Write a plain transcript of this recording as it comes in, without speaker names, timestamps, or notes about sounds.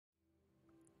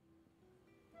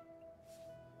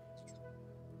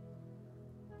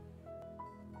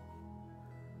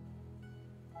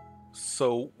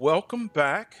So, welcome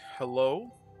back.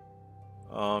 Hello.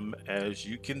 As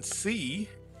you can see,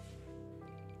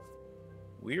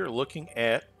 we are looking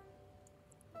at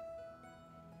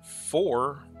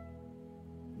four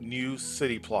new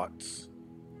city plots.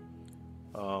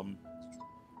 Um,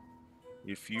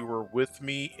 if you were with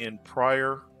me in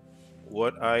prior,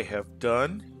 what I have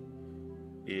done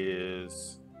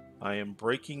is I am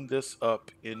breaking this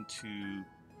up into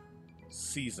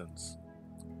seasons.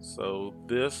 So,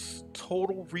 this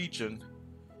total region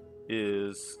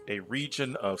is a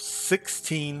region of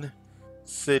 16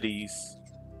 cities,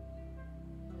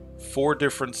 four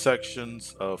different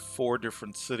sections of four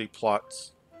different city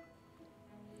plots.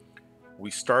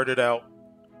 We started out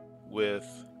with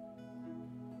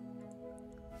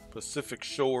Pacific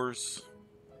Shores,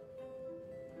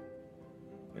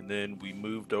 and then we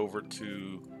moved over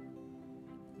to,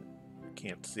 I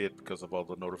can't see it because of all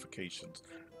the notifications.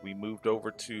 We moved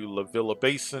over to La Villa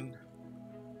Basin,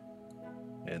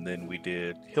 and then we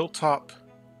did Hilltop,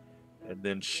 and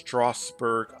then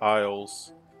Strasburg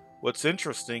Isles. What's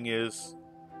interesting is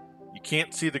you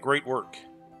can't see the great work.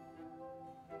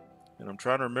 And I'm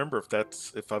trying to remember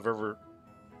if I've ever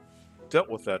dealt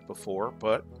with that before,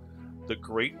 but the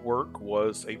great work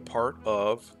was a part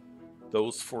of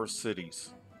those four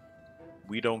cities.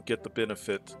 We don't get the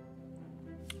benefit,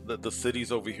 the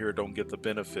cities over here don't get the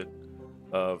benefit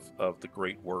of the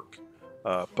great work.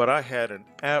 But I had an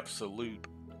absolute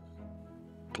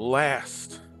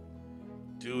blast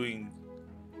doing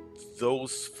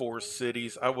those four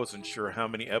cities. I wasn't sure how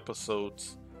many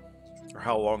episodes or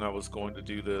how long I was going to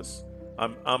do this.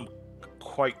 I'm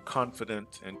quite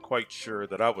confident and quite sure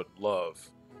that I would love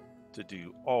to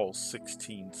do all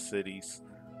 16 cities.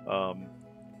 Um,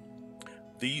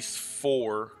 these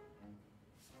four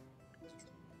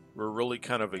were really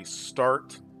kind of a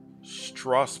start.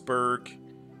 Strasbourg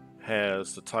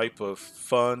has the type of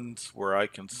funds where I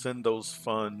can send those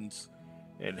funds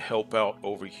and help out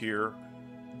over here.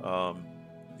 Um,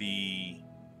 the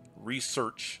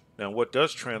research, now what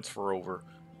does transfer over,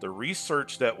 the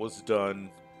research that was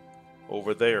done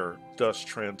over there does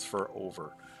transfer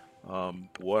over.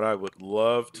 What I would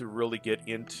love to really get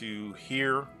into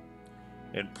here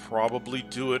and probably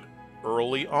do it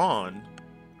early on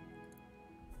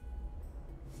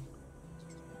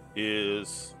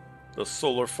is the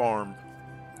solar farm.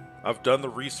 I've done the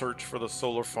research for the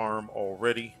solar farm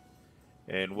already,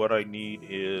 and what I need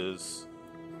is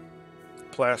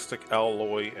plastic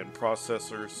alloy and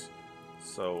processors.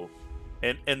 So,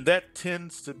 and that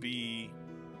tends to be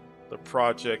the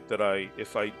project that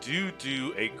if I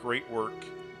do a great work,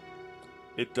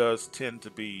 it does tend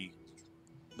to be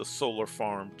the solar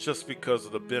farm, just because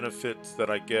of the benefits that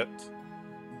I get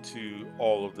to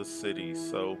all of the cities.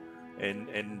 So,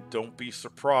 and don't be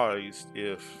surprised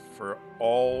if for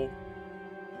all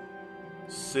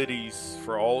cities,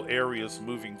 for all areas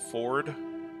moving forward,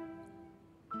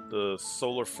 the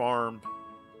solar farm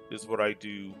is what I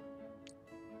do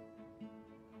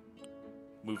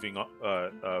moving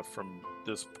from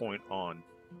this point on.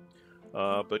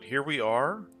 But here we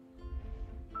are,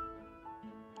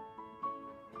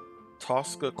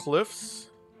 Tosca Cliffs.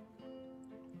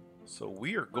 So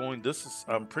we are going,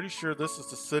 I'm pretty sure this is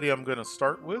the city I'm going to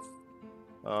start with.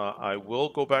 I will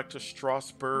go back to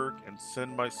Strasbourg and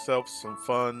send myself some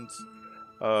funds.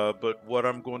 But what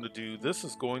I'm going to do, this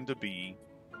is going to be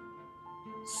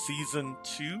season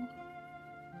 2,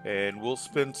 and we'll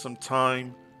spend some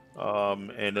time,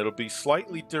 and it'll be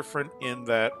slightly different in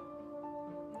that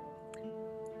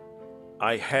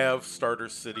I have starter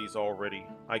cities already.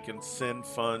 I can send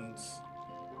funds.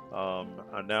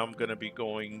 And now I'm going to be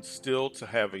going still to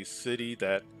have a city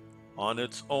that on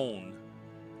its own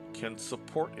can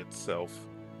support itself,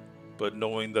 but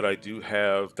knowing that I do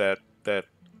have that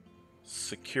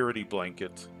security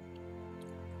blanket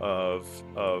of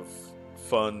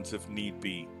funds if need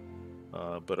be.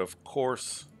 But of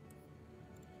course,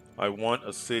 I want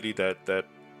a city that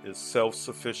is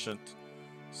self-sufficient.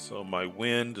 So my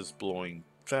wind is blowing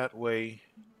that way,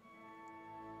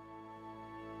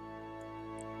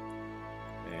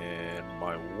 and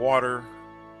my water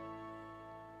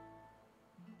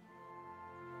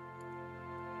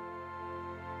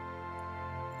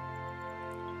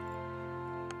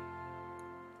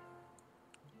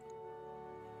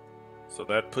so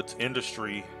that puts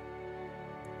industry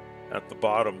at the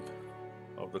bottom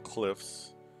of the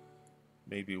cliffs,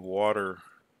 maybe water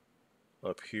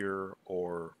up here,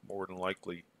 or more than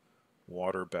likely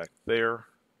water back there.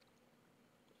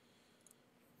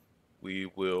 We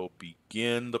will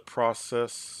begin the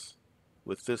process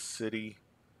with this city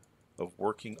of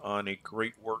working on a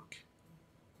great work.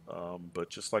 But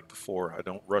just like before, I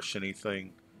don't rush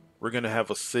anything. We're going to have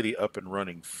a city up and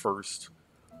running first,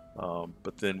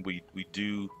 but then we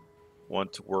do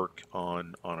want to work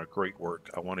on a great work.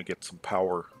 I want to get some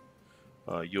power.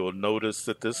 You'll notice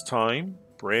that this time,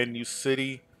 brand new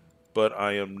city, but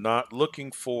I am not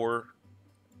looking for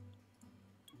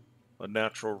a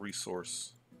natural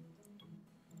resource.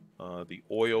 The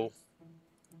oil,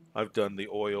 I've done the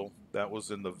oil. That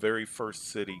was in the very first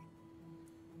city,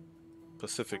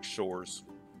 Pacific Shores.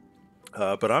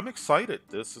 But I'm excited.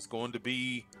 This is going to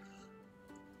be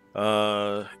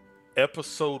uh,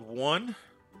 episode 1,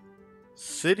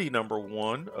 city number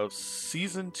 1 of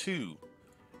season 2.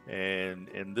 And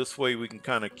in this way, we can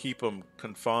kind of keep them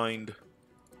confined.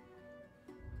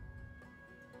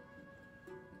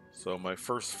 So my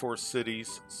first 4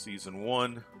 cities, season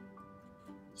 1,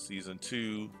 season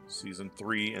 2, season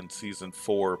 3, and season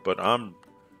 4. But I'm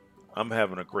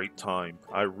having a great time.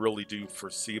 I really do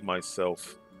foresee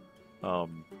myself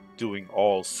doing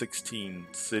all 16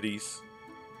 cities.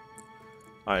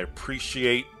 I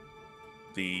appreciate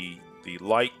the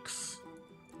likes.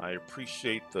 I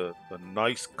appreciate the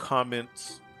nice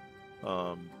comments.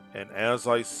 And as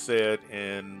I said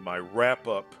in my wrap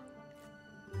up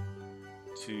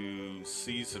to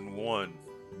season 1,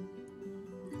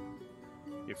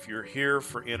 if you're here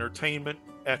for entertainment,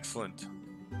 excellent.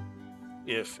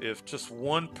 If just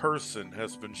one person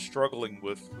has been struggling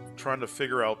with trying to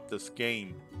figure out this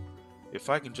game, if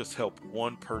I can just help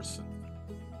one person,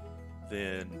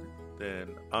 then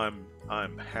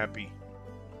I'm happy.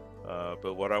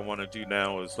 But what I want to do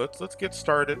now is let's get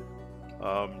started.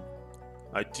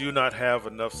 I do not have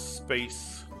enough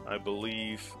space, I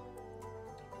believe.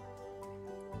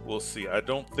 We'll see. I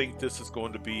don't think this is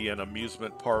going to be an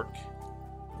amusement park.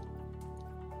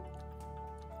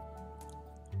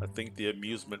 I think the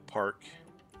amusement park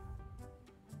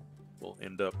will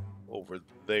end up over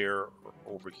there or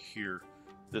over here.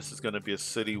 This is going to be a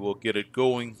city. We'll get it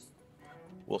going.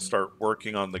 We'll start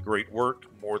working on the great work.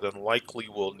 More than likely,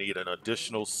 we'll need an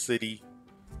additional city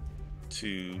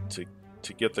to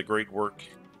get the great work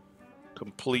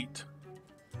complete.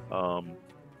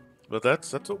 But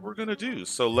that's what we're going to do.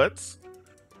 So let's,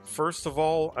 first of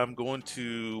all, I'm going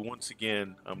to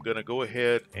go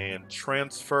ahead and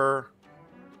transfer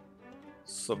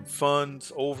some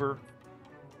funds over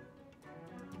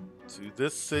to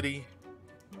this city,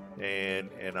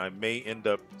 and I may end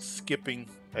up skipping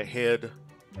ahead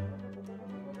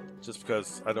just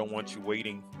because I don't want you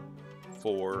waiting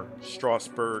for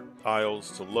Strasbourg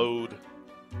Isles to load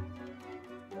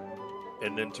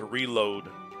and then to reload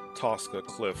Tosca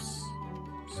Cliffs.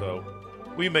 So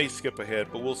we may skip ahead,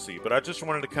 but we'll see. But I just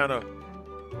wanted to kind of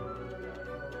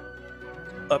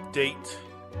update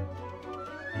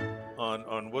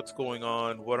on what's going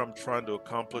on, what I'm trying to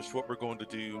accomplish, what we're going to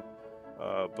do.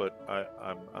 But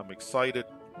I'm excited,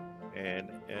 and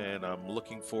I'm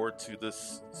looking forward to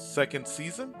this second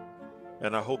season,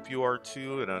 and I hope you are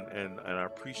too. And I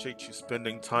appreciate you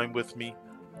spending time with me.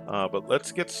 But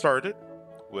let's get started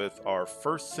with our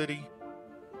first city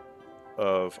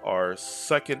of our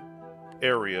second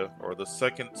area, or the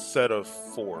second set of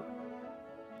 4.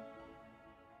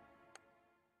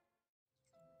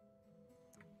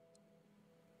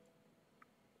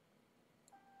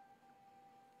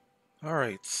 All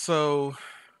right, so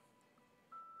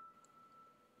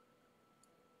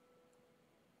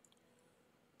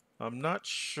I'm not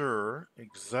sure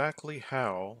exactly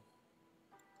how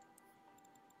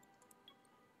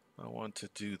I want to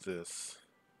do this.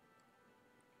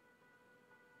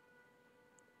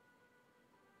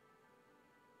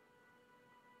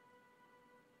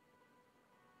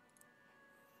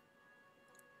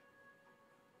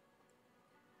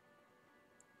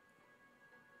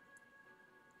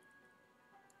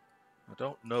 I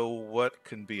don't know what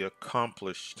can be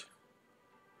accomplished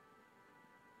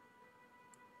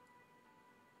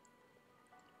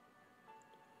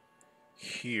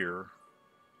here,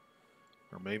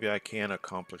 or maybe I can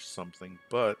accomplish something,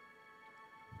 but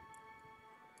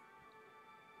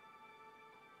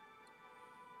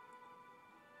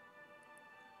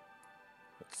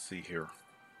let's see here.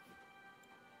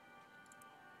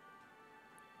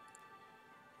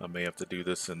 I may have to do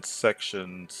this in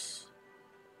sections.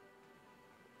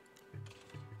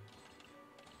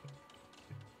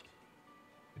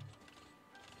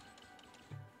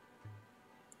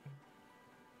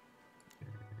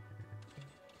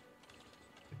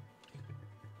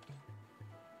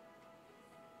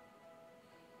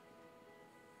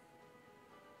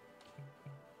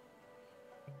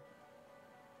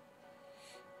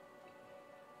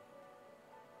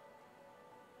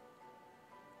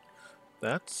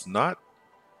 That's not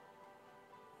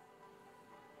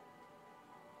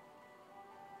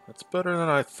That's better than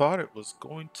I thought it was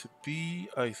going to be.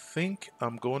 I think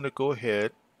I'm going to go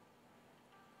ahead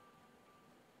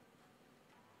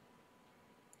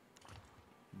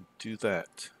and do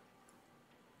that.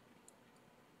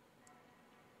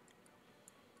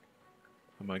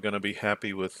 Am I going to be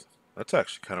happy with... That's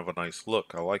actually kind of a nice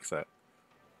look. I like that.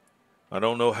 I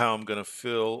don't know how I'm going to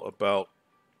feel about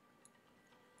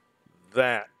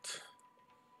that,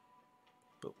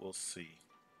 but we'll see.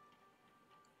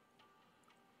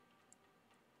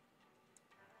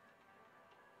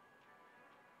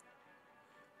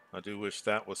 I do wish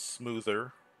that was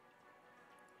smoother,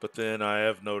 but then I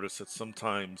have noticed that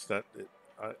sometimes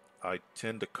I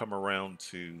tend to come around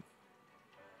to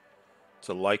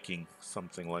liking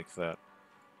something like that.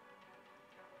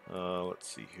 Let's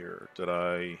see here. Did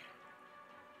I...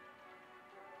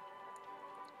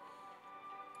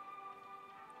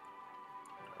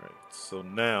 All right, so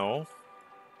now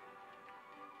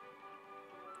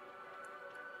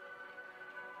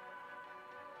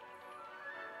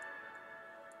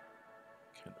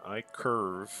can I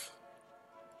curve?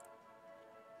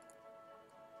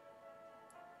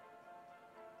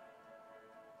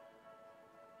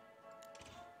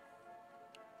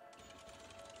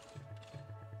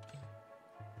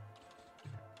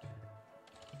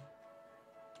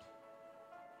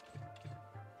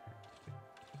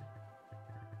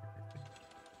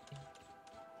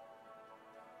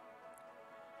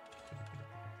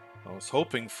 I was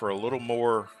hoping for a little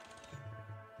more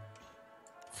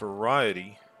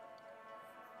variety.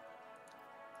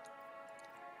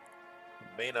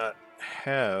 May not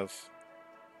have...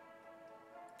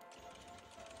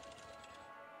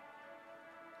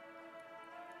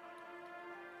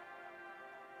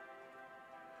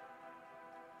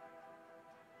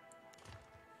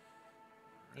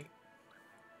 Right.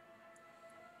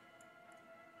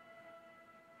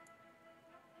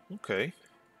 Okay.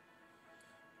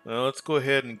 Now let's go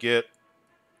ahead and get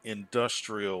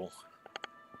industrial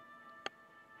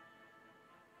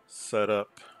set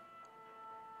up.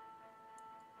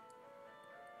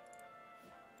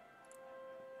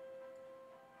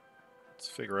 Let's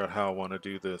figure out how I want to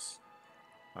do this.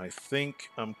 I think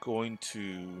I'm going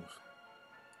to...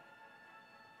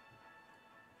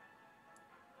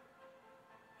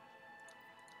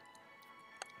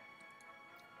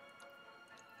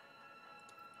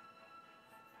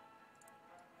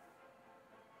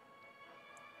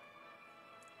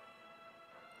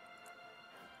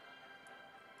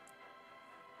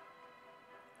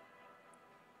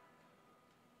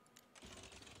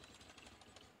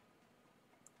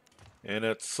 And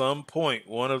at some point,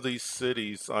 one of these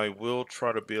cities, I will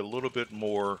try to be a little bit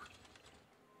more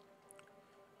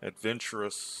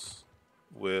adventurous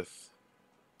with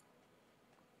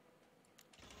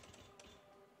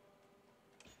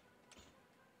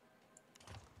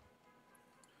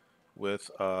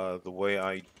the way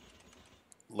I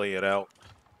lay it out.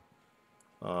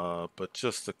 But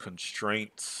just the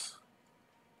constraints,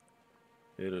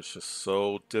 it is just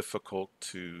so difficult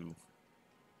to...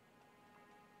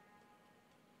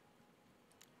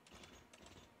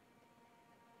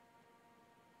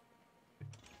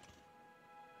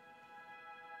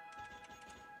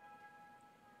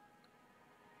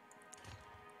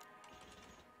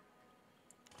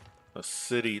 A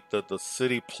city, the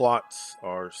city plots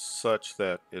are such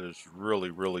that it is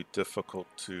really, really difficult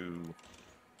to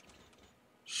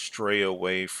stray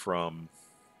away from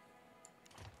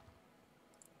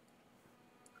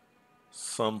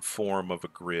some form of a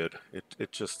grid.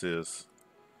 It just is.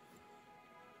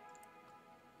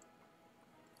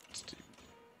 Let's do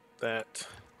that.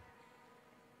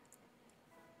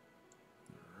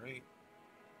 All right.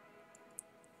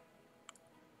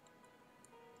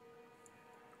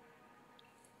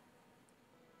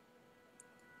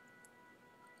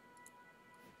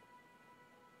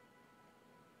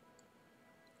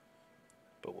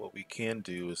 But what we can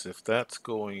do is, if that's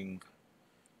going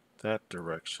that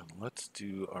direction, let's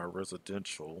do our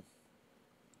residential.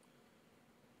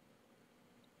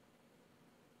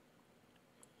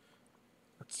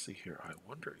 Let's see here. I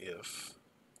wonder if...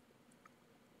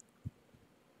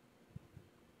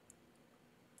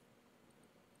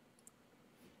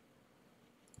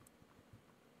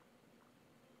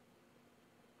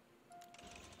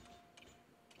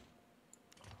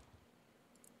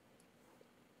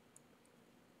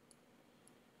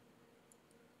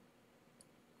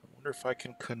 I wonder if I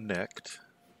can connect.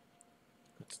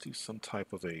 Let's do some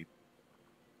type of a...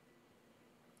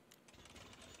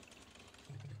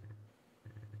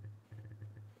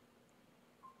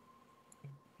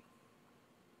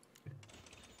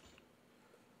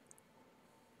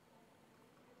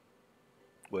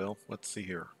 Well, let's see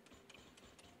here.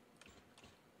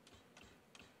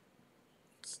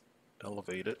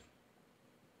 elevate it,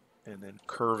 and then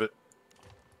curve it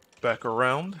back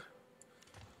around.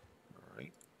 All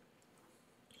right.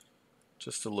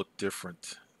 Just to look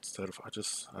different. Instead of,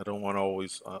 I don't want to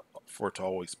always, for it to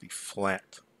always be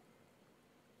flat.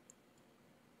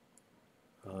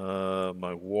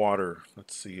 My water,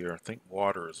 let's see here. I think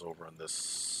water is over on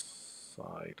this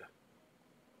side.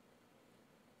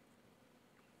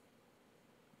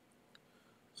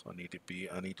 So I need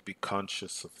to be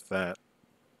conscious of that.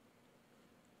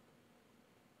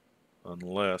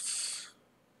 Unless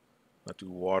I do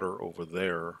water over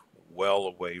there, well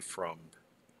away from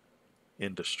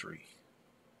industry.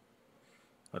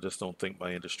 I just don't think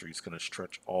my industry is going to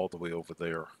stretch all the way over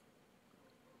there.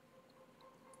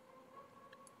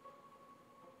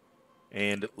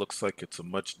 And it looks like it's a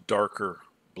much darker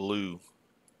blue.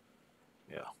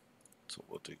 Yeah, that's what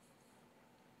we'll do.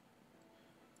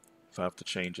 If I have to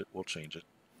change it, we'll change it.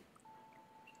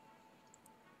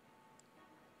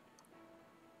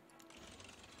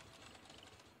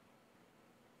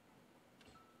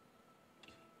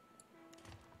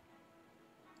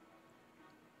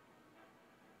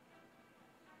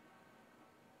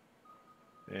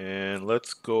 And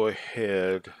let's go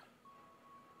ahead.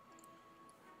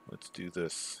 Let's do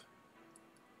this.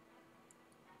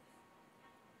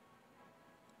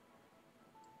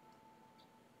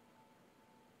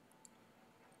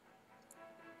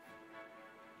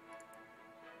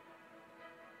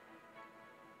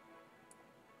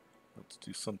 Let's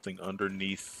do something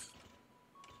underneath.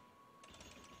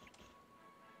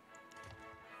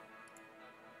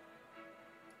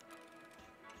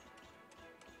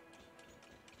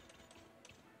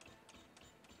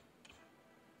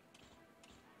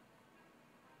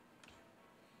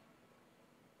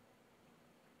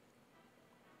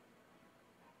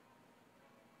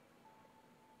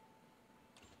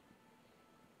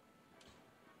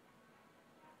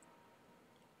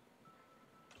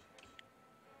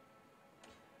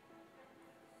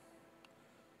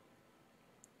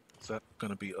 Is that going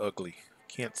to be ugly?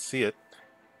 Can't see it.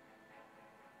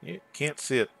 Yeah, can't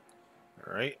see it.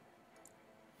 All right.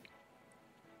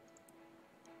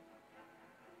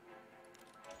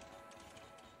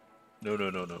 No, no,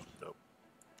 no, no, no.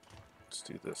 Let's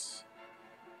do this.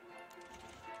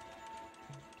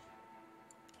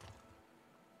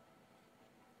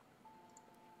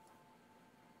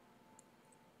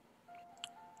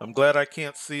 I'm glad I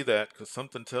can't see that because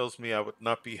something tells me I would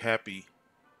not be happy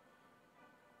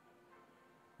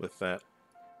with that.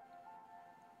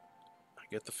 I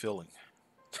get the feeling.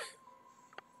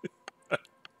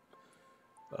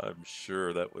 I'm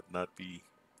sure that would not be.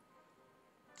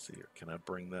 Let's see here. Can I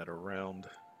bring that around?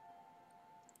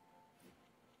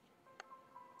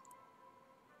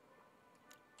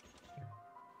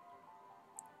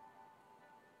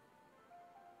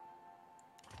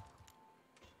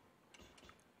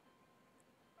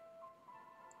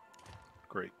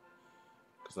 Great.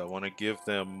 Because I want to give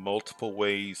them multiple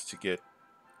ways to get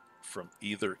from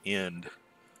either end.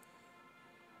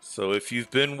 So if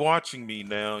you've been watching me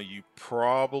now, you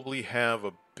probably have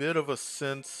a bit of a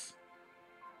sense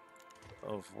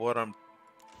of what I'm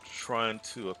trying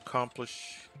to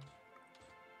accomplish.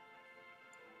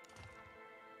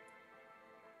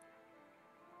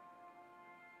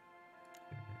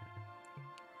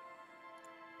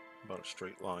 About a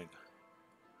straight line.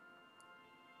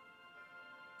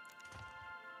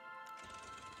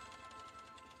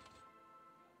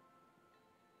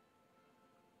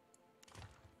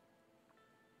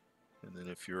 And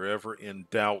then if you're ever in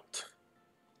doubt,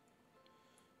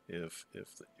 if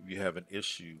you have an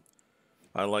issue,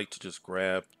 I like to just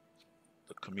grab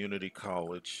the community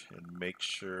college and make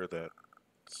sure that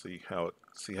see how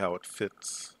it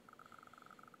fits.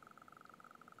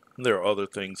 And there are other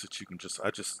things that you can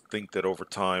I just think that over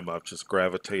time I've just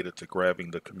gravitated to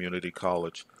grabbing the community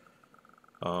college.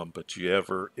 But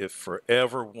if for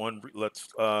ever one, let's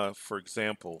for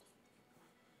example,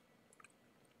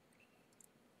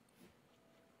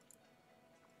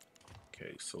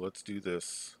 okay, so let's do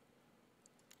this.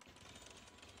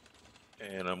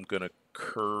 And I'm going to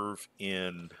curve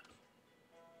in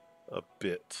a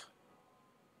bit.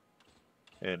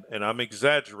 And I'm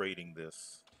exaggerating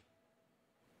this.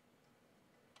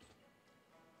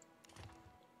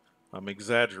 I'm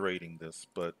exaggerating this,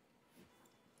 but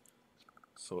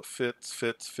so it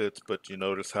fits, but you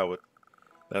notice how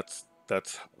that's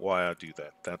why I do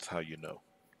that. That's how you know.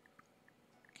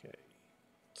 Okay.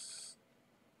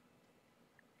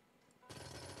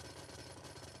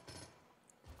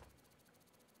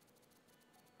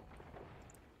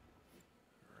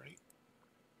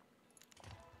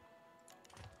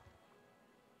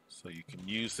 So you can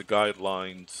use the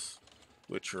guidelines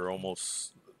which are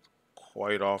almost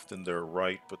quite often they're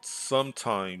right, but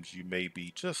sometimes you may be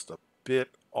just a bit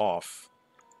off.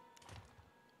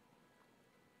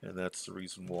 And that's the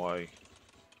reason why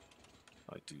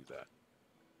I do that.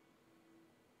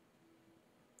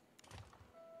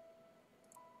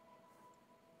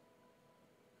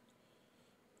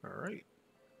 All right.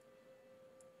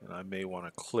 And I may want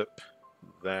to clip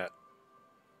that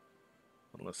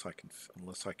unless I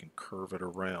can curve it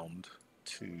around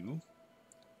to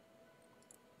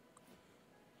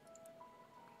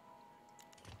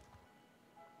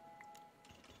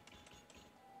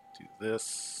do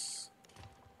this.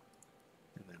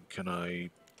 And then can I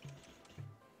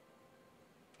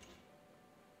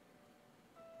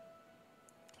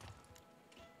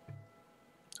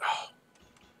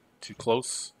too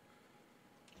close?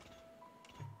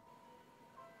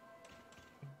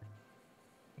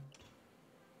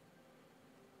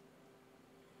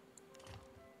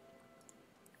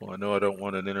 Well, I know I don't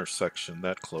want an intersection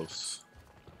that close.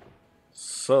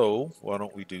 So why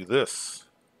don't we do this?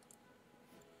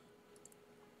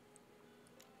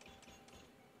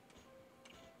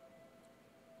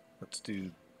 Let's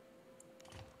do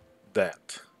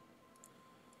that.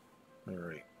 All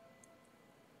right.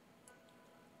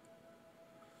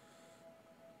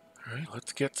 All right,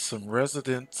 let's get some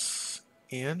residents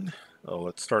in. Oh,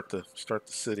 let's start the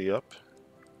city up.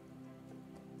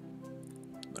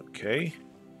 Okay.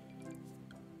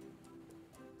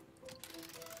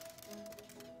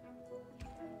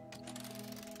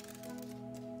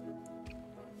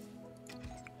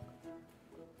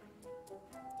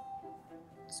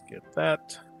 Let's get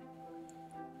that.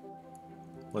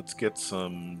 Let's get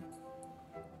some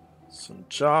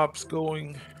jobs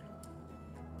going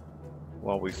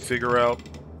while we figure out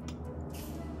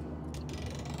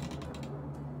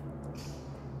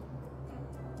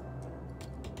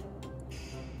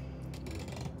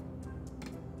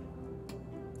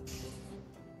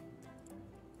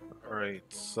all right,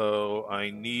 so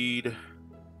I need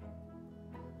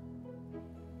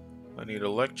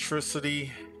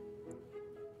electricity.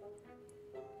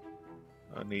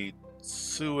 I need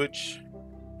sewage.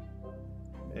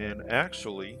 And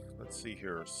actually, let's see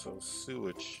here. So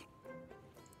sewage.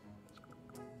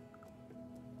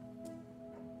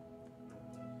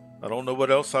 I don't know what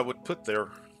else I would put there.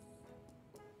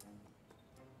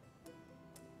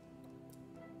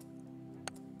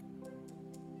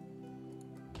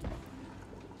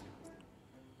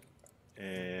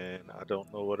 And I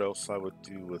don't know what else I would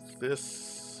do with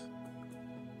this.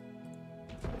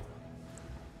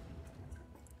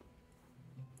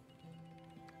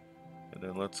 And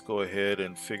then let's go ahead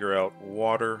and figure out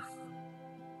water.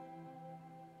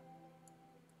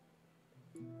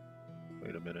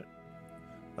 Wait a minute.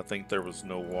 I think there was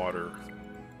no water.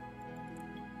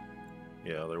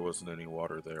 Yeah, there wasn't any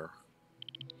water there.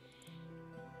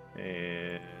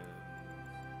 And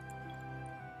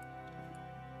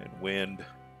wind.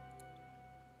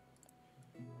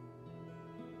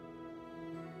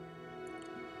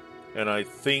 And I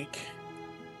think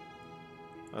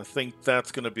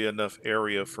that's going to be enough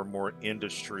area for more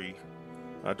industry.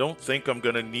 I don't think I'm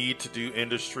going to need to do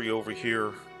industry over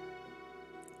here.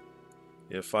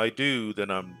 If I do, then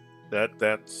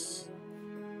that's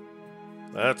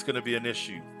going to be an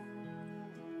issue.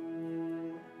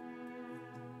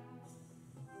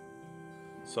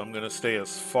 So I'm going to stay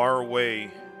as far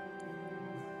away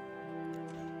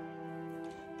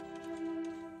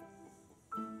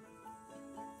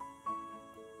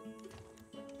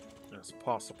as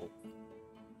possible.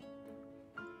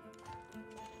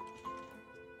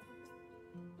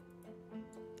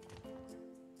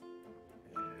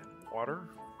 And water.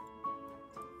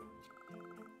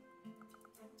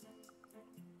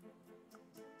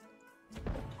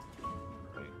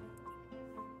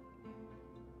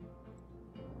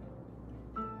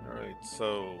 Alright,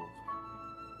 so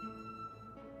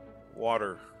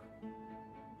water,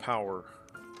 power.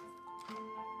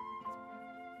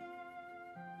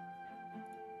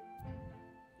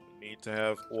 We need to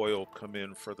have oil come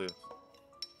in for the...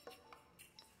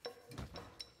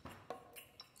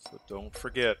 So don't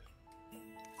forget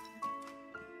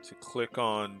to click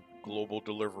on global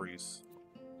deliveries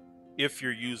if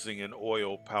you're using an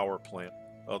oil power plant.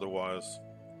 Otherwise,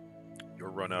 you'll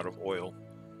run out of oil.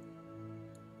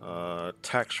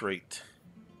 Tax rate.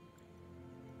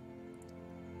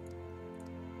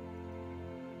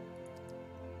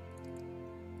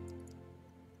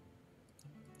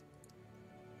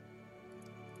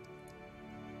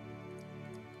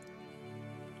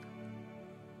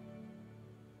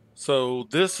 So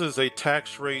this is a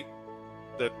tax rate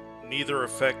that neither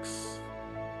affects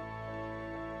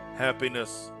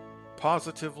happiness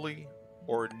positively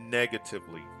or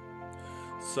negatively.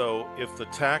 So if the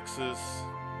taxes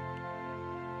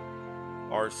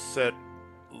are set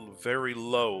very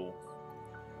low,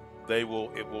 it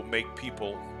will make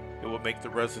the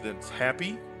residents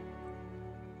happy.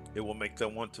 It will make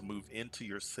them want to move into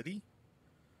your city.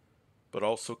 But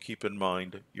also keep in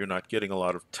mind, you're not getting a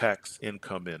lot of tax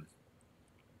income in.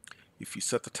 If you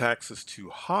set the taxes too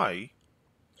high,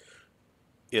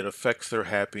 it affects their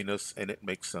happiness and it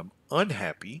makes them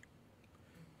unhappy,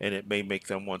 and it may make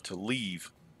them want to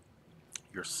leave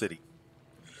your city.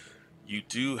 You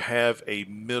do have a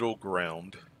middle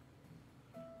ground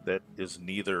that is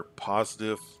neither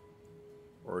positive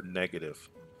or negative.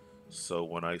 So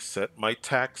when I set my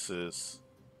taxes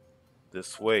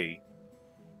this way,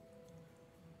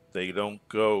 they don't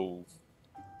go,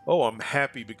 oh, I'm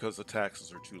happy because the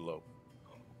taxes are too low.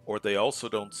 Or they also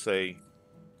don't say,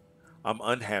 I'm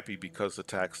unhappy because the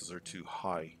taxes are too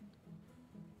high.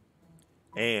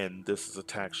 And this is a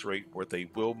tax rate where they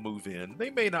will move in. They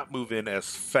may not move in as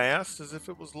fast as if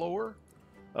it was lower,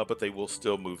 but they will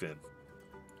still move in.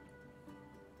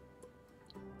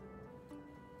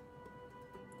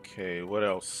 Okay, what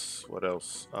else? What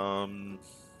else?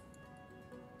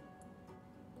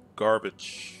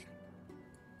 Garbage.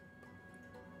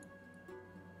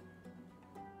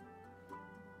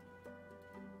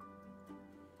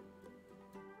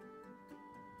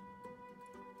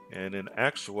 And in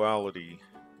actuality,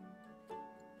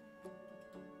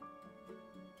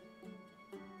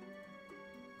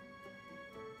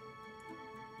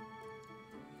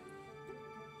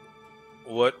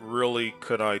 what really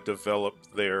could I develop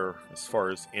there as far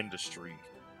as industry?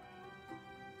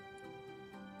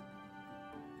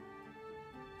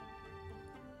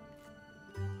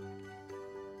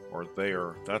 Or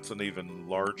there, that's an even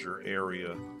larger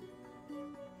area.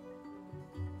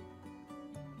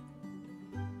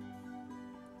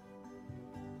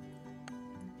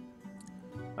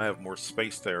 I have more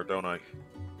space there, don't I?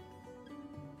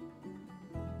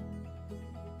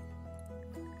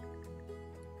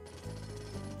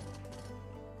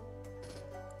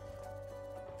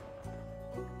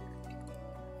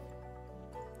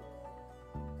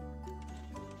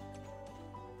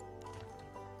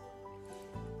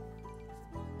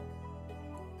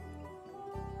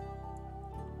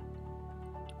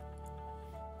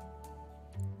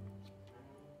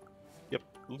 Yep.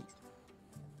 Ooh.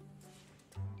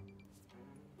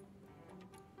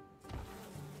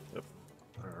 Yep.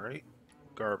 All right.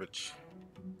 Garbage.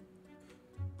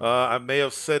 I may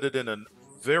have said it in a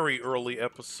very early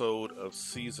episode of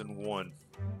season 1.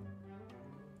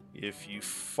 If you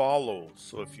follow,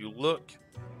 so if you look,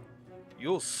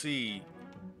 you'll see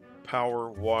power,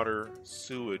 water,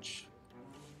 sewage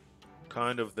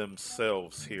kind of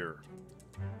themselves here.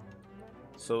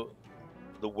 So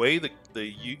the way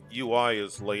the UI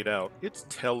is laid out, it's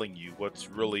telling you what's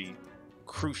really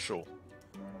crucial.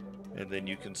 And then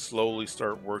you can slowly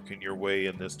start working your way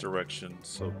in this direction.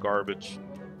 So garbage,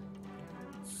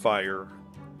 fire,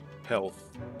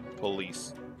 health,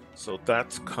 police. So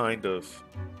that's kind of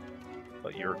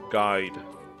your guide.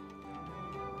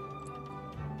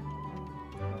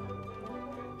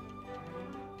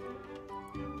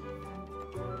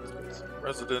 Let's get some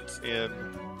residents in.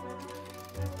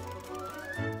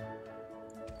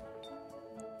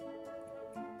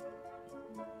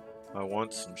 I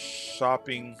want some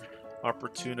shopping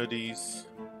opportunities.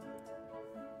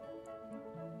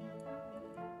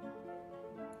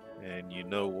 And you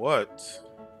know what?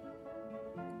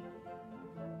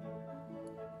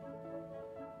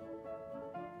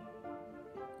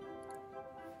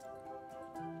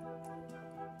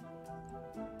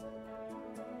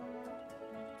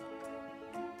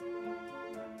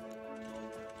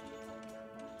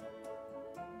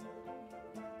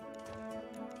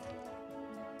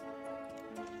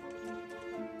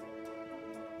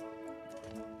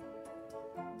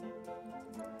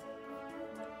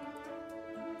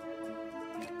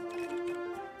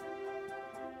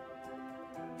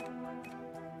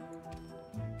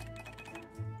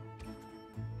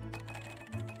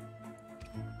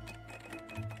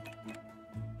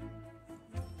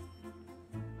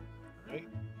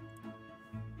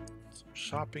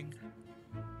 Shopping.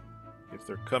 If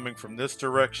they're coming from this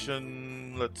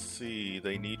direction, let's see,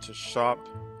 they need to shop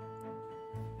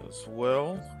as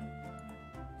well.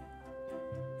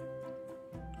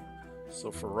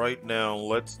 So for right now,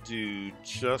 let's do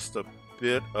just a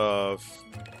bit of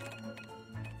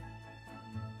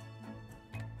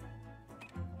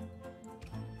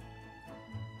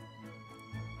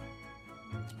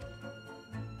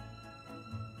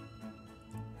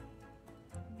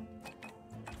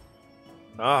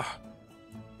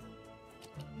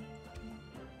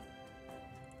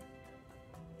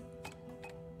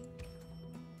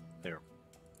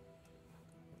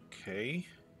Okay.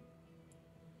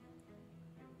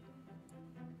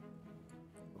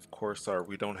 Of course,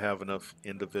 we don't have enough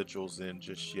individuals in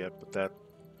just yet, but that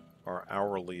our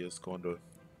hourly is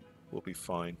will be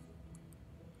fine.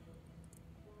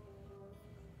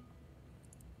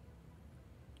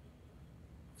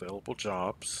 Available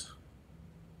jobs.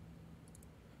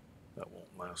 That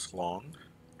won't last long.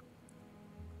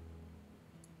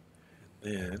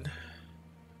 And then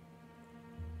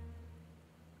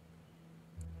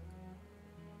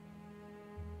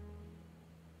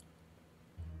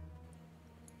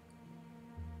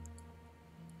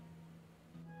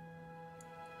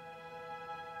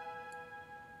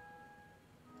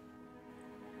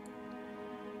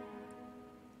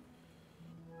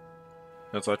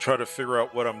as I try to figure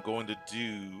out what I'm going to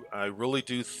do, I really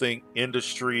do think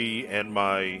industry and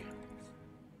my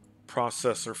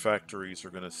processor factories are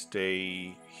going to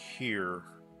stay here.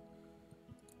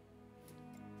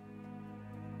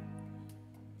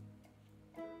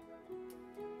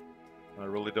 I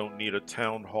really don't need a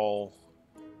town hall.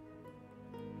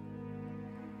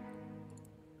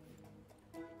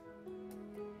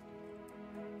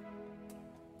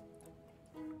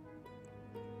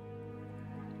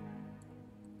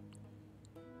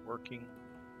 Working.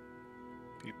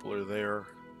 People are there.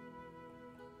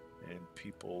 And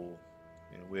people,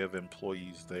 we have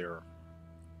employees there.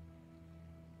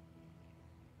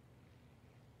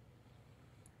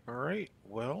 All right,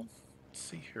 well, let's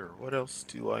see here. What else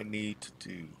do I need to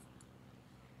do?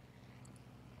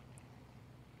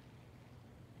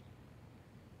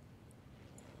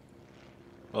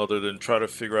 Other than try to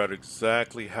figure out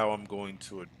exactly how I'm going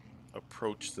to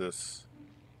approach this.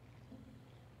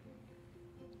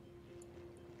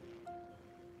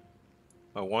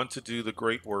 I want to do the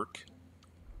great work.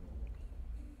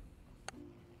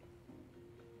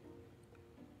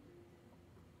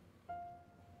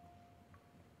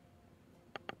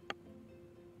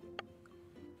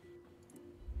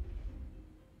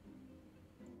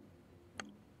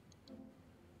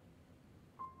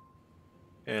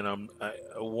 And I'm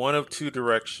one of two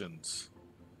directions.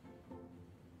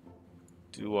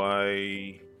 Do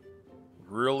I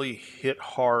really hit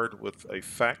hard with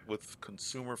with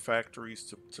consumer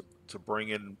factories to bring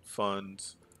in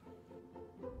funds?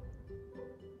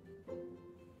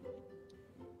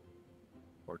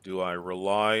 Or do I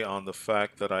rely on the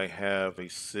fact that I have a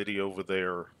city over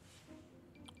there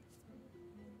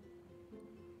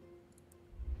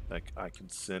that I can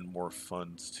send more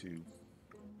funds to?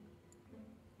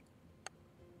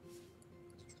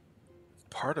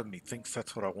 Part of me thinks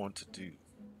that's what I want to do.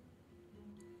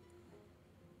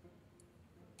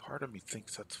 Part of me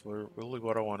thinks that's really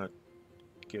what I want to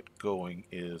get going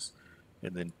is,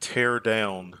 and then tear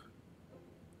down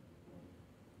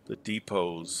the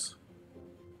depots.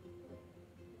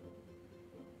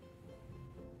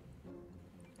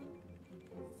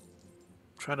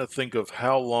 Trying to think of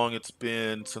how long it's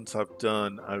been since I've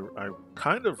done. I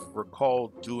kind of recall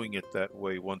doing it that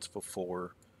way once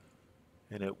before,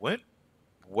 and it went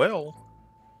well.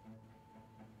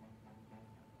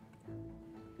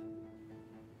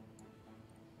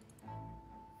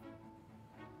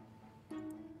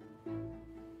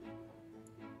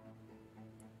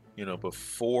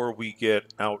 Before we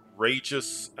get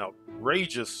outrageous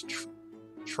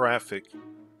traffic,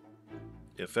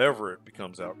 if ever it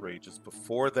becomes outrageous,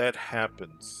 before that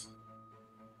happens,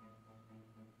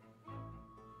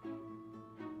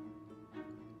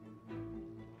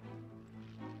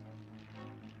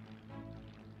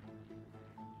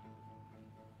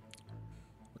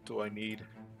 what do I need?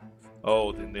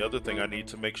 Oh, then the other thing I need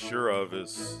to make sure of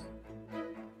is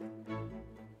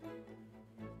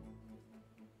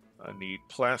I need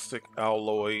plastic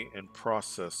alloy and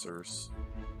processors.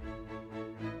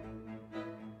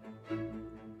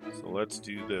 So let's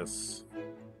do this.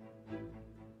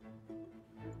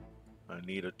 I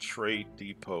need a trade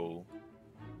depot.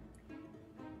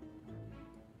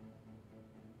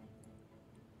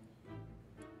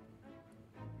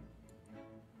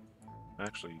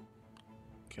 Actually,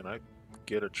 can I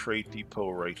get a trade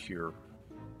depot right here?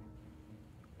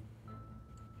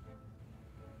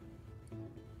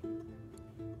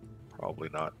 Probably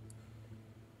not.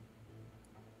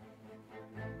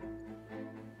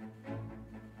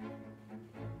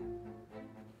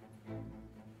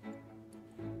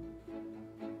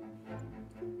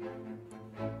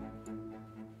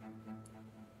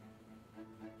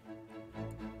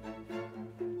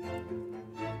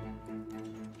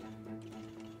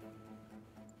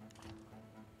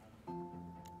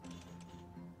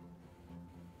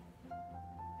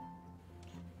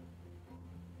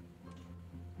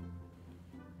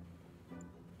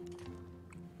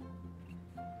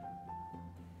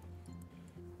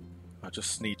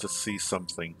 just need to see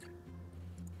something.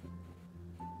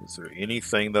 Is there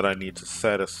anything that I need to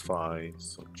satisfy?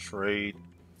 So trade.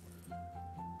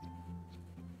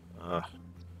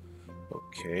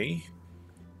 Okay.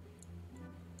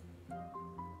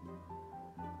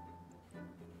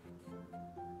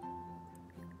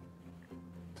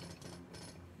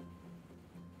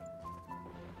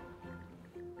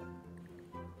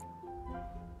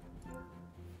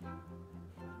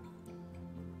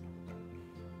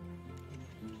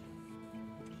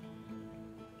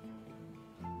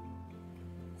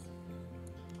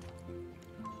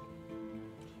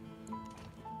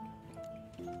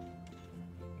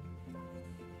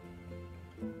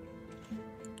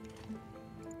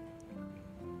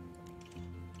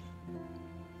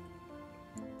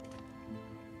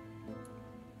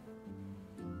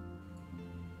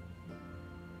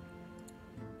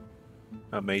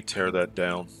 I may tear that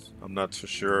down. I'm not so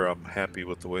sure I'm happy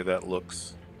with the way that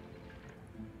looks.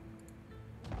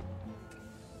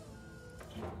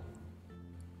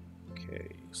 Okay,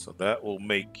 so that will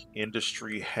make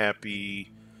industry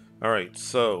happy. All right,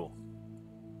 so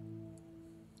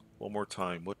one more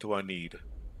time. What do I need?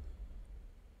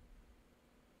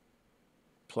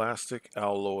 Plastic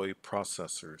alloy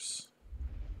processors.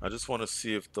 I just want to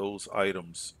see if those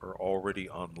items are already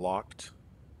unlocked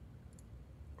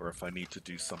or if I need to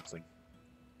do something.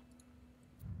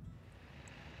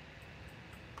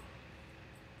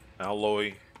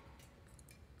 Alloy.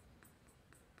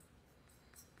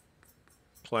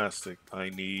 Plastic. I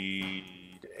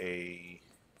need a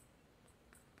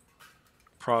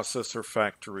processor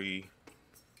factory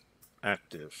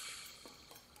active.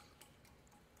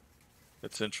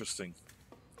 It's interesting.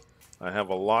 I have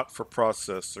a lot for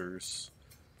processors,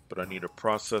 but I need a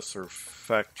processor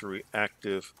factory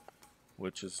active,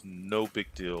 which is no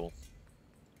big deal.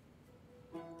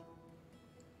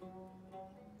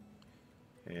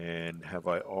 And have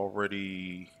I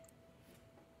already...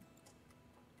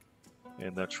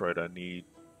 And that's right, I need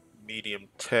medium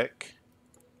tech.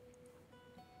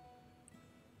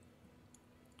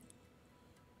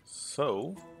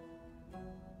 So,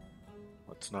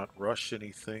 let's not rush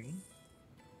anything.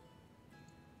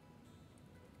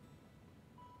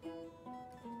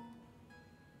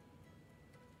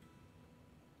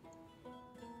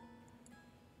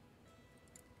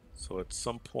 So at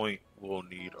some point, we'll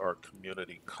need our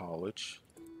community college.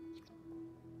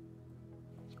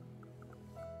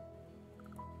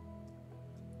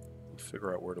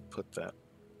 Figure out where to put that.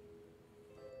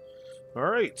 All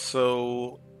right,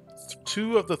 so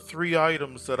 2 of the 3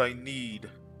 items that I need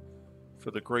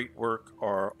for the great work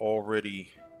are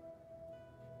already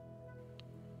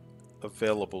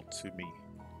available to me.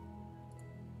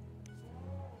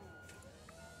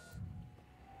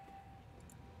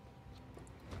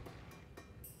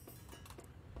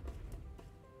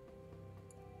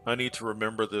 I need to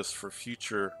remember this for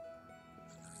future.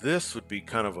 This would be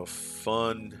kind of a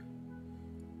fun,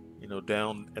 you know,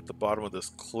 down at the bottom of this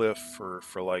cliff for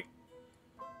like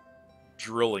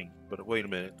drilling. But wait a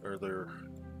minute, are there...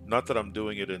 Not that I'm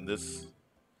doing it in this...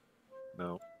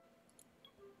 No.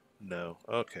 No.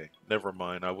 Okay, never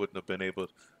mind. I wouldn't have been able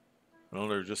to... I don't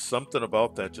know, there's just something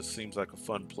about that just seems like a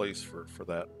fun place for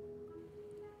that.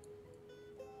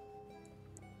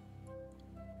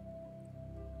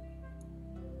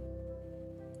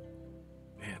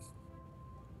 Man.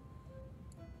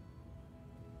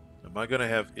 Am I going to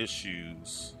have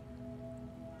issues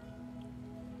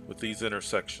with these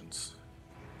intersections?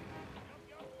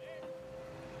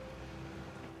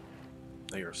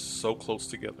 They are so close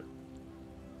together.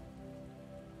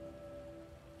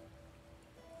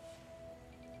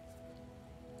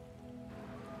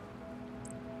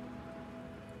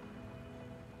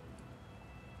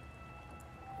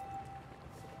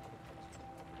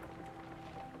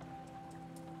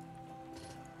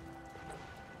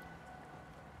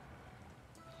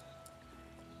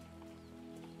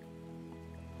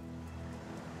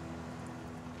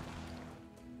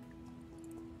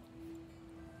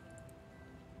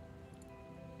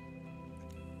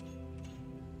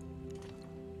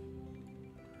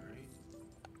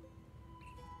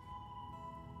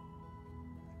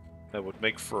 That would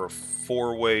make for a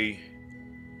 4-way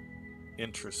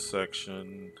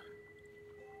intersection.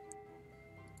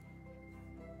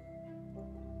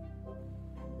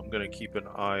 I'm going to keep an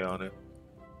eye on it.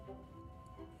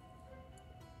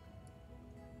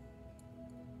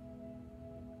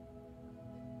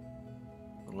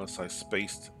 Unless I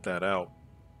spaced that out.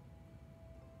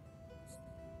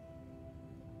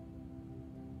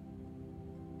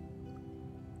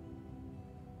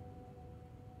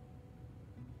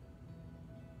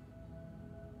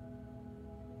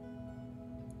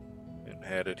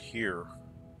 had it here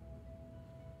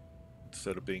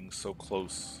instead of being so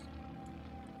close.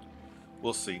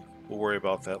 We'll see. We'll worry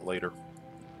about that later.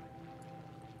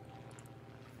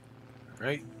 All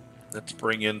right, let's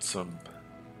bring in some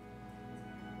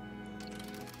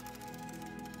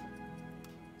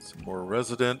more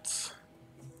residents.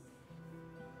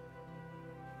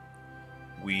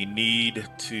 We need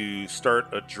to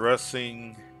start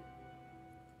addressing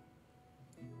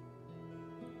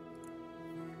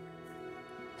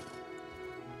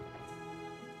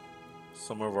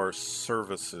some of our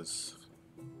services.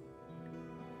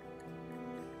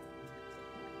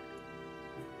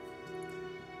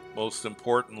 Most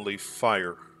importantly,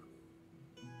 fire.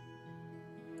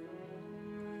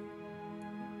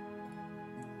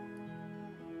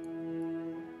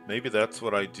 Maybe that's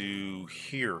what I do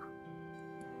here.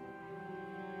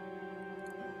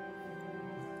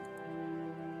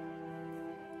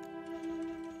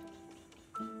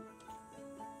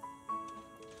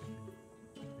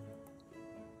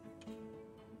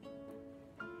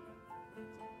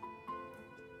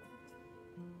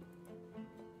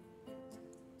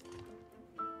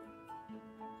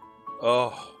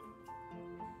 Oh,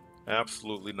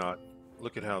 absolutely not.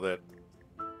 Look at how that...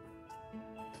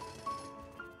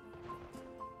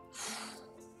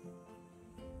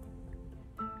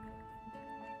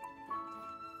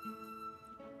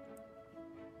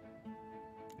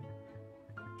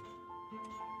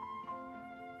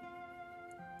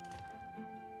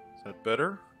 Is that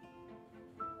better?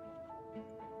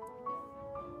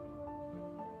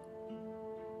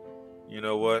 You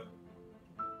know what?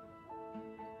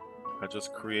 I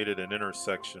just created an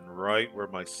intersection right where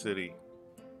my city.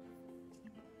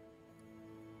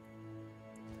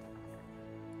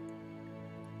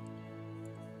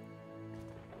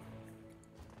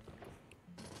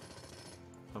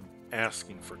 I'm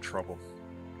asking for trouble.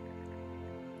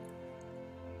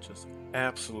 Just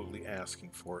absolutely asking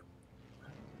for it.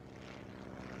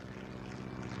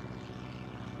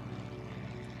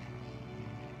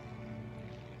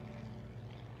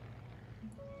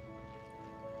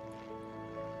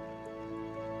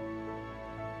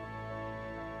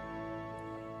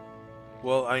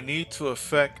 Well, I need to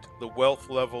affect the wealth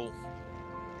level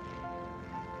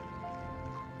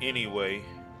anyway.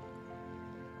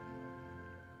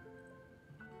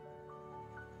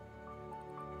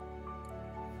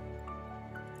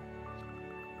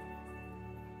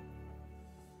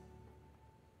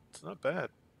 It's not bad.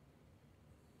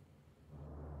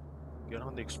 Get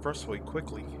on the expressway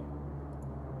quickly.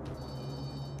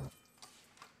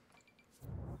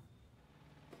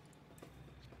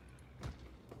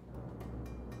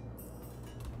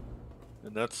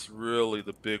 And that's really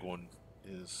the big one,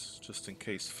 is just in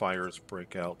case fires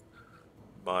break out.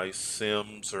 My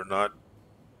Sims are not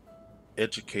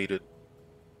educated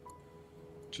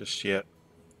just yet.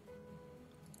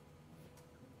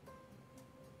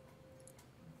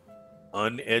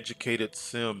 Uneducated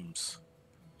Sims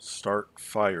start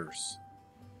fires.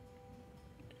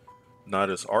 Not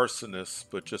as arsonists,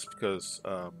 but just because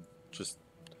just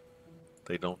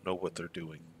they don't know what they're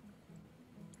doing.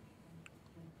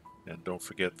 And don't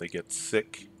forget, they get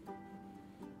sick.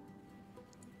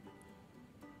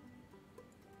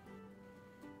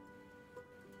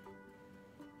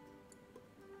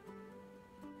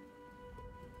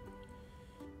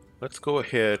 Let's go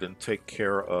ahead and take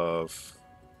care of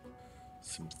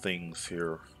some things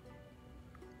here.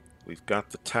 We've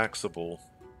got the tax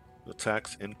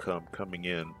income coming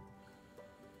in.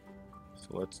 So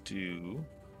let's do...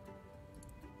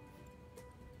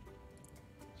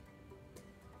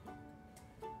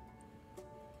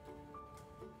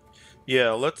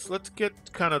 Yeah, let's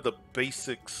get kind of the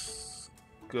basics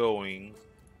going.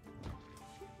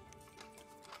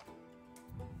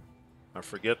 I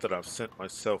forget that I've sent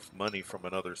myself money from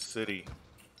another city,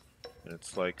 and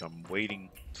it's like I'm waiting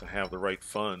to have the right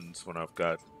funds when I've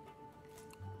got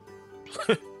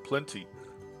plenty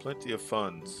of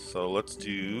funds. So let's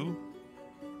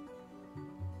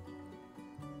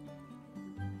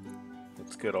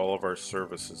get all of our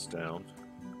services down.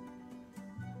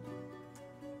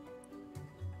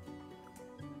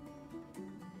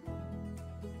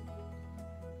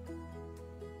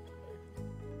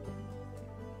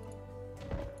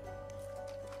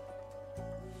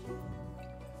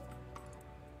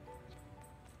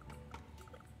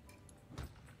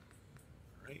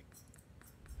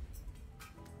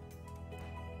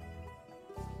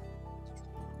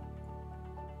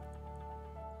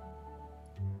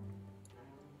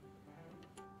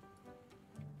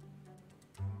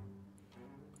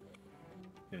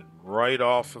 And right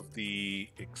off of the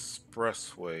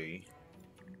expressway,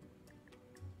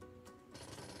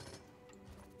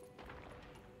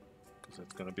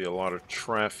 It's going to be a lot of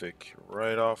traffic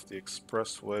right off the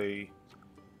expressway.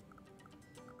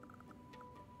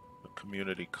 A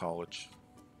community college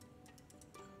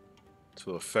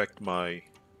to affect my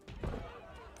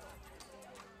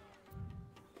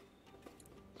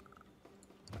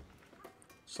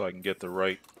so I can get the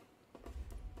right.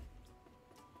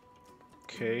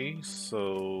 Okay,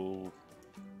 so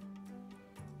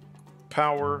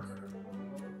power,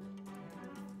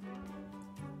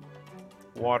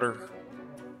 water,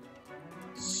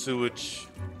 sewage,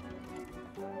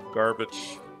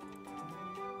 garbage,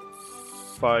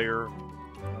 fire,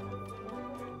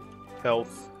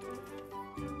 health,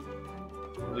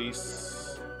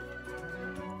 police,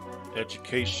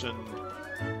 education.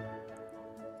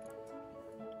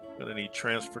 Gonna need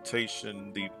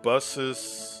transportation. The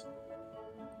buses.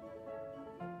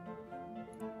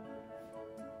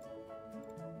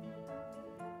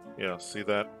 Yeah, see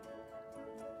that?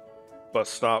 Bus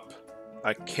stop.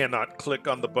 I cannot click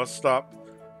on the bus stop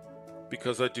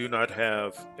because I do not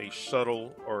have a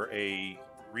shuttle or a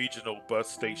regional bus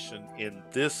station in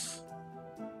this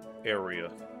area.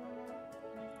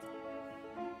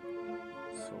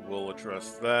 So we'll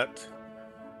address that.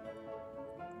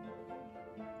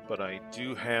 But I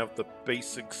do have the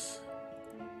basics.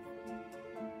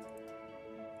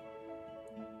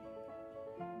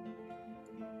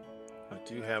 I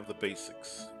do have the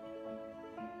basics.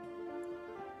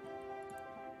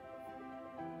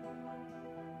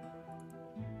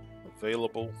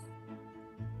 Available.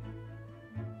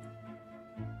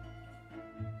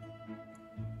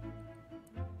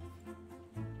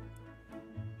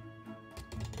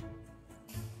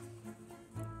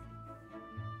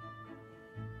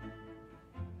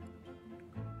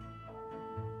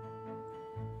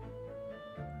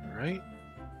 All right.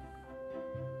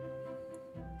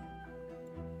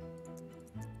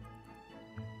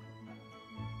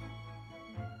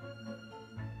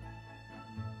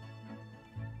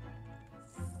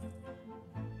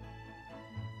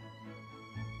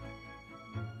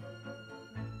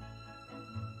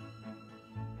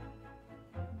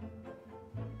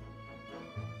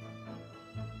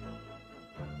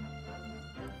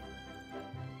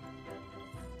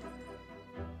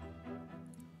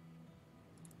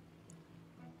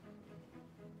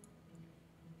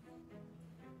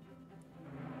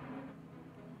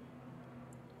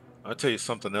 I'll tell you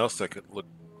something else that could look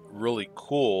really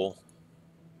cool.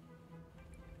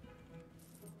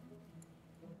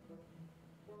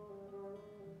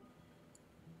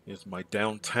 Is my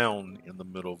downtown in the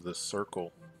middle of this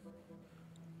circle.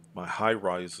 My high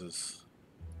rises.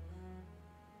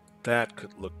 That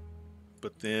could look,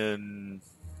 but then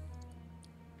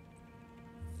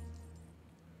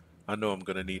I know I'm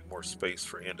going to need more space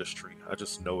for industry. I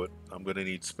just know it. I'm going to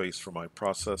need space for my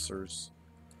processors,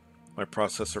 my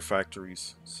processor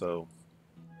factories. So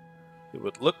it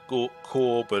would look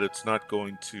cool, but it's not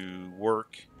going to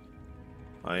work.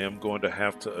 I am going to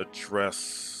have to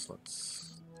address,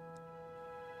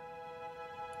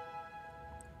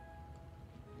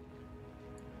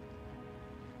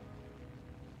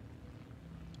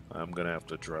 I'm going to have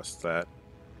to address that.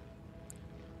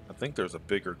 I think there's a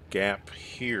bigger gap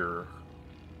here.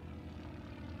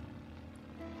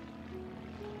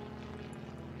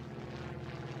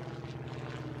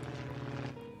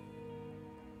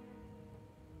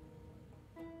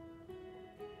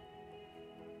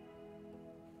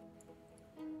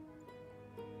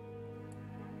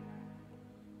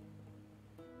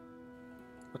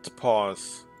 Let's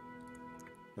pause.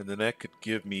 And then that could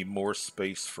give me more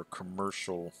space for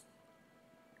commercial.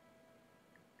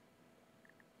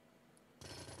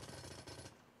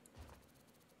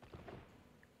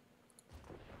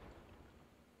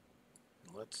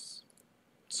 Let's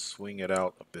swing it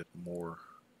out a bit more.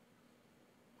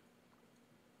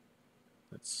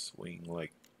 Let's swing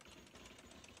like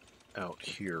out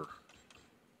here.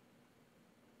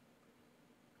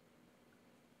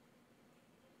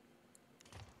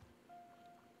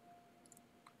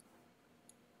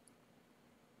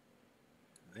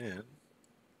 Then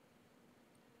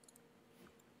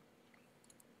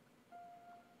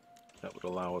that would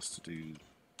allow us to do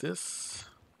this.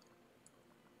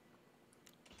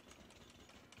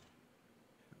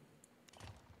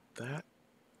 That.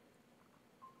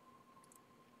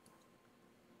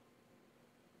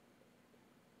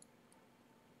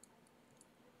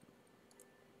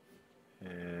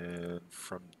 And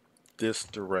from this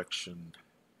direction,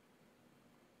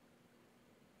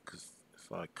 because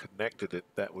if I connected it,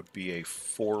 that would be a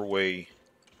four-way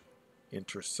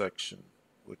intersection,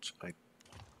 which I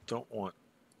don't want.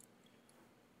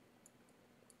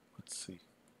 Let's see.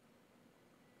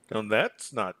 Now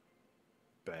that's not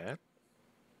bad.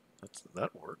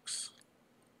 that works.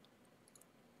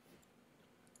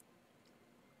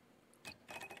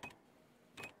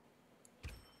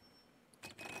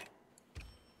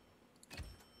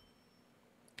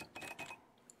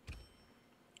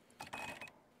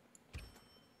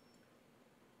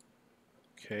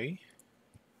 Okay.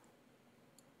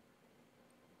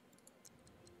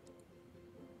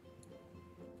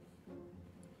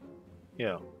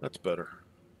 Yeah, that's better.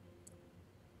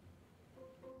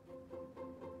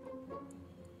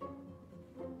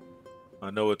 I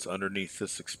know it's underneath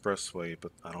this expressway,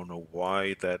 but I don't know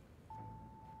why that.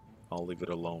 I'll leave it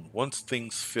alone. Once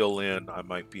things fill in, I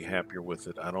might be happier with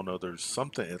it. I don't know. There's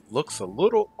something, it looks a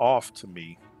little off to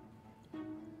me,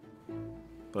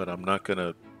 but I'm not going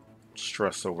to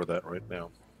stress over that right now.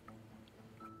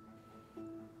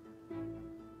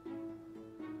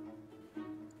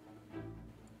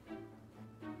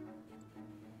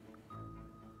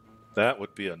 That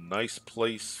would be a nice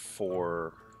place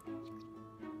for.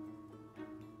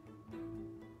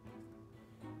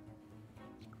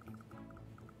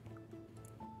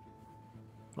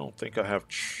 I don't think I have.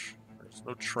 There's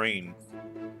no train.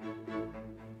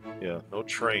 Yeah, no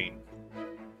train.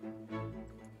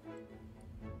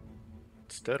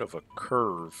 Instead of a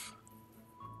curve.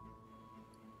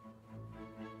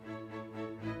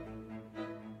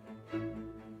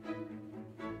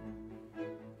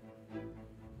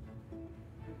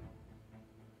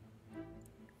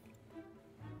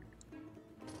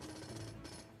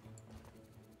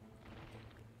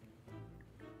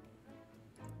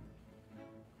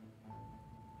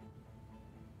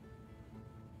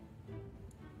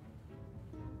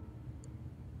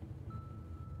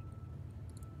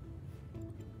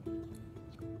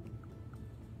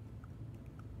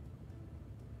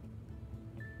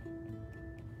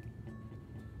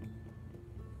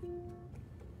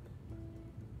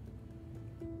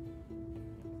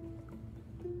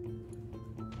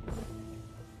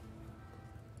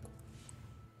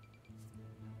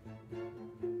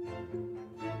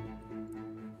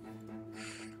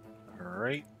 All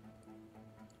right.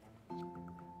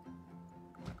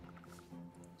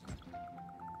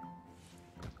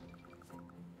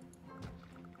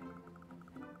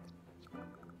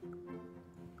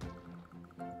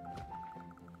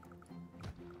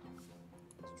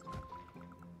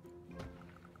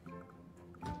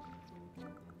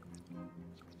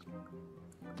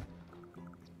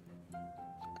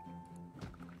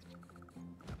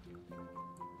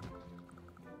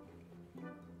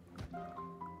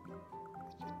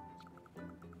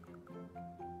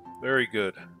 Very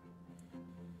good.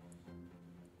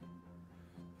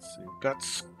 Let's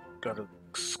see, got a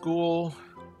school.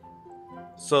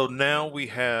 So now we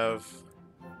have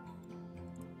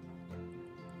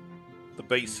the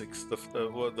basics, the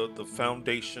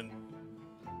foundation.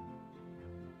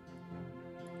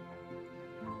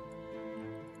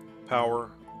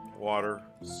 Power, water,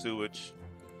 sewage,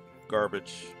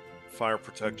 garbage, fire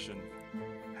protection,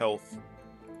 health,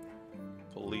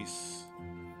 police,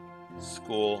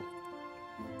 school,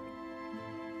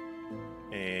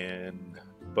 and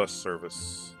bus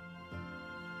service.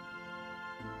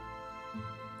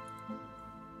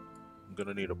 I'm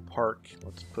gonna need a park.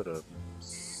 Let's put a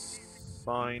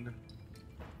sign.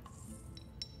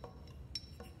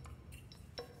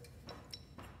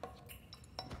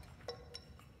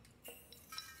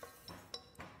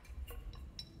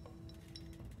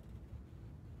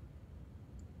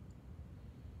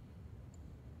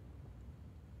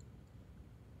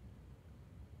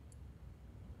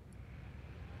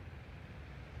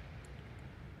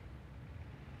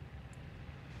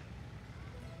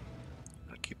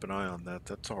 Keep an eye on that.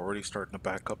 That's already starting to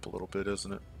back up a little bit,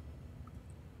 isn't it?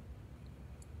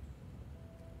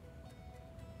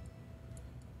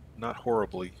 Not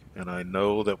horribly. And I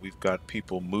know that we've got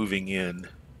people moving in.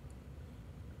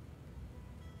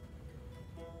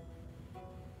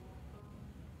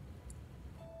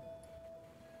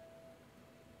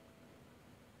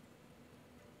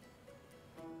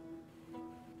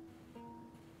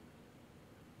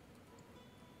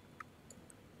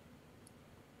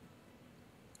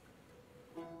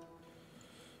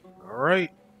 All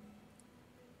right.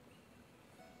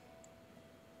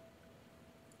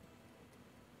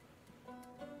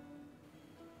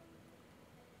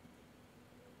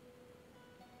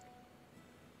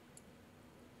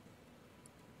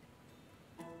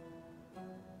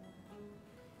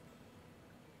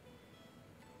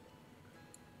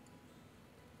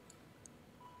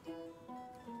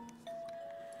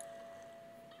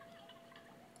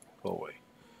 Go away.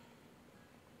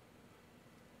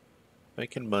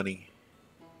 Making money.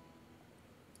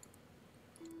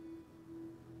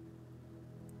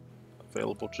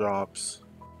 Available jobs.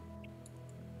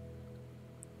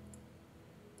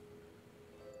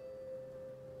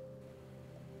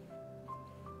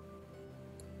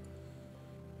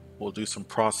 We'll do some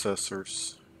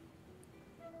processors.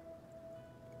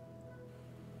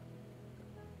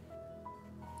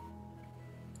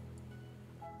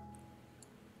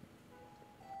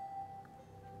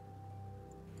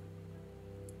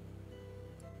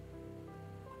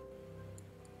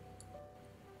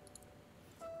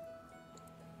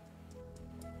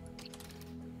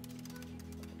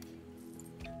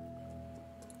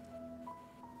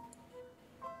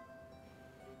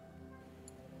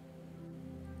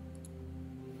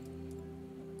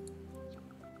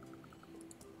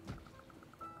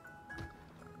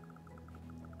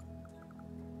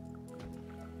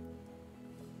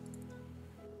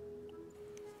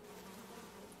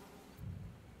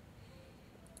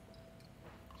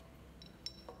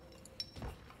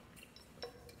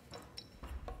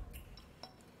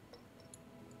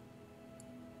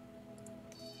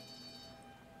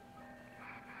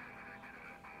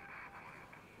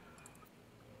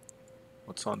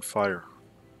 What's on fire?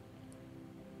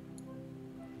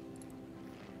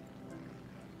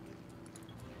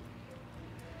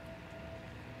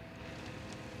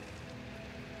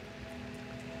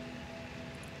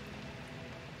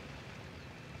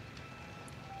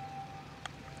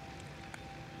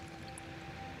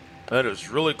 That is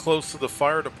really close to the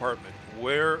fire department.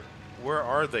 Where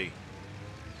are they?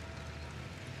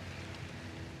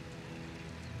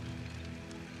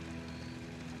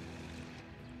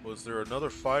 Was there another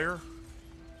fire?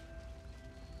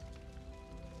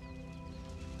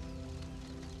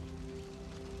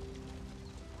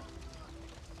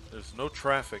 There's no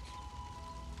traffic.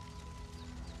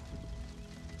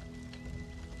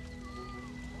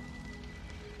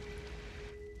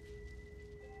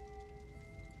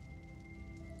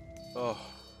 Oh.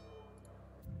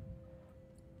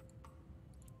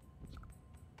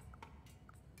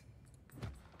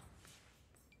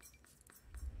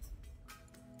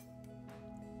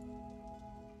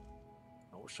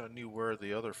 I wish I knew where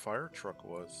the other fire truck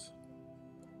was.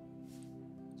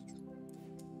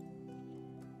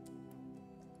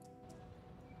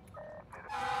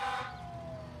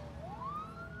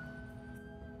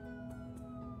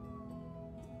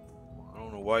 I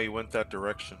don't know why he went that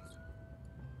direction.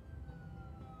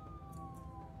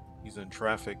 He's in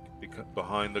traffic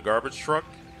behind the garbage truck.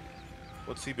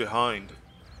 What's he behind?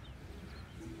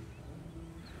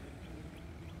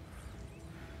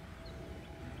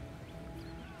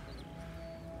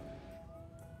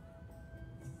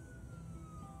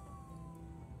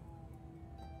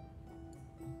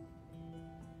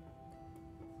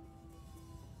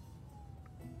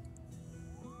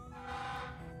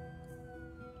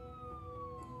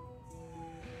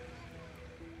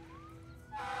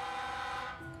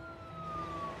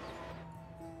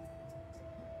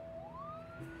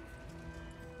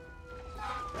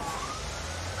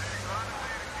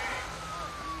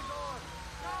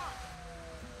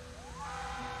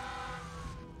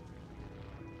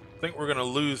 I think we're gonna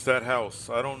lose that house.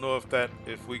 I don't know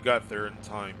if we got there in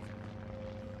time.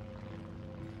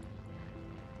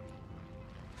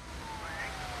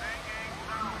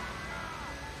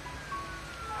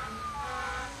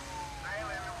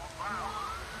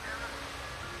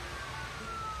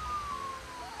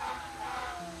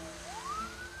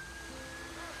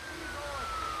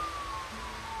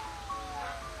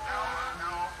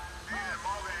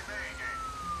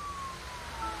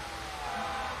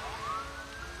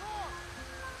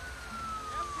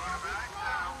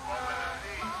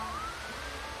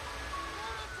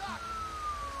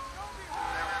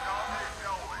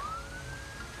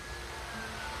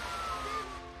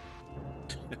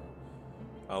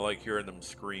 I like hearing them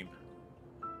scream.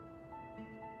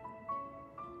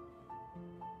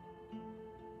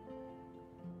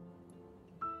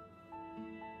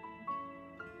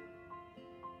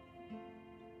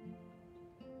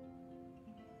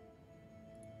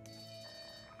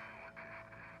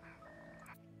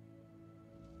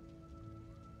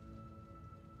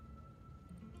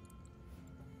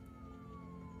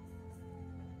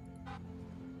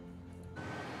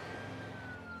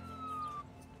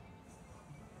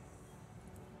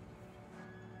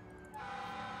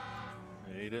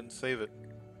 He didn't save it.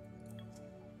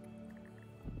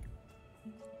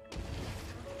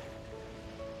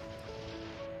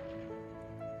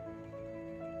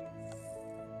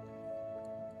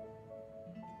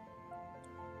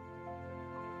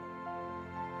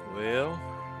 Well,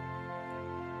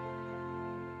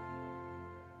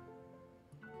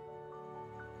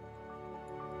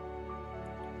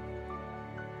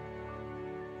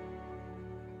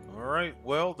 all right,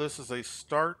 well, this is a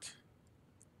start.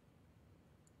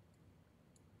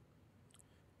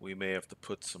 We may have to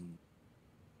put some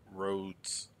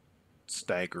roads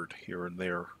staggered here and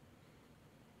there.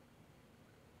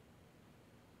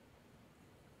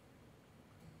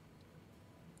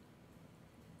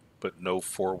 But no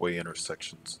four-way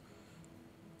intersections.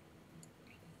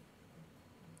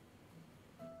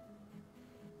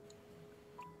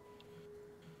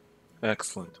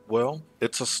 Excellent. Well,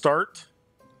 it's a start.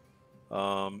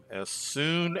 As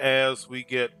soon as we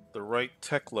get the right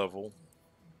tech level,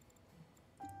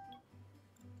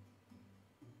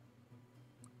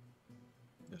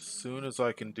 as soon as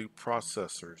I can do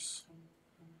processors,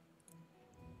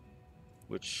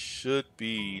 which should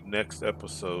be next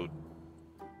episode,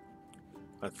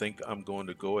 I think I'm going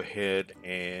to go ahead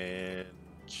and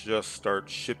just start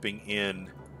shipping in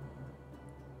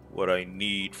what I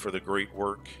need for the great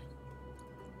work.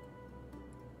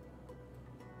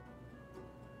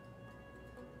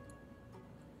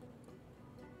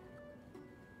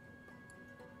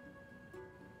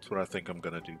 That's what I think I'm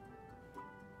going to do.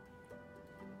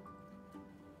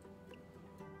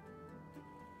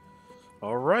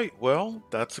 All right, well,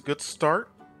 that's a good start.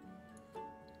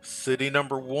 City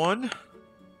number 1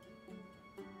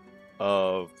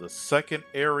 of the second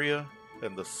area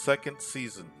and the second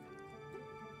season.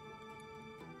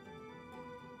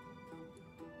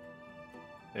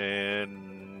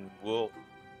 And we'll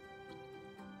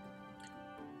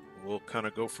kind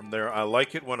of go from there. I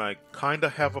like it when I kind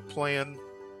of have a plan,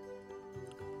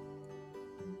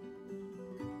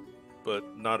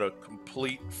 but not a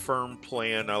complete firm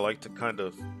plan. I like to kind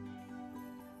of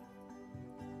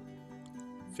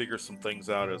figure some things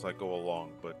out as I go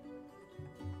along.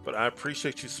 But I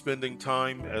appreciate you spending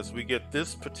time as we get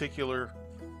this particular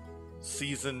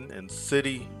season and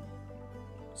city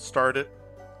started.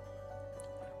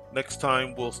 Next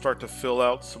time we'll start to fill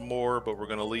out some more, but we're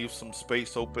going to leave some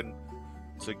space open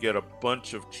to get a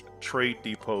bunch of trade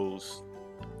depots,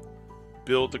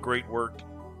 build the great work,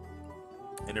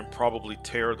 and then probably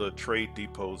tear the trade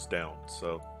depots down.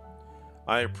 So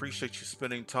I appreciate you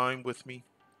spending time with me.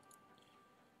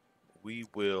 We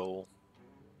will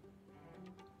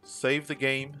save the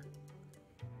game,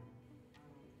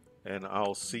 and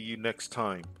I'll see you next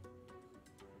time.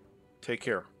 Take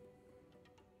care.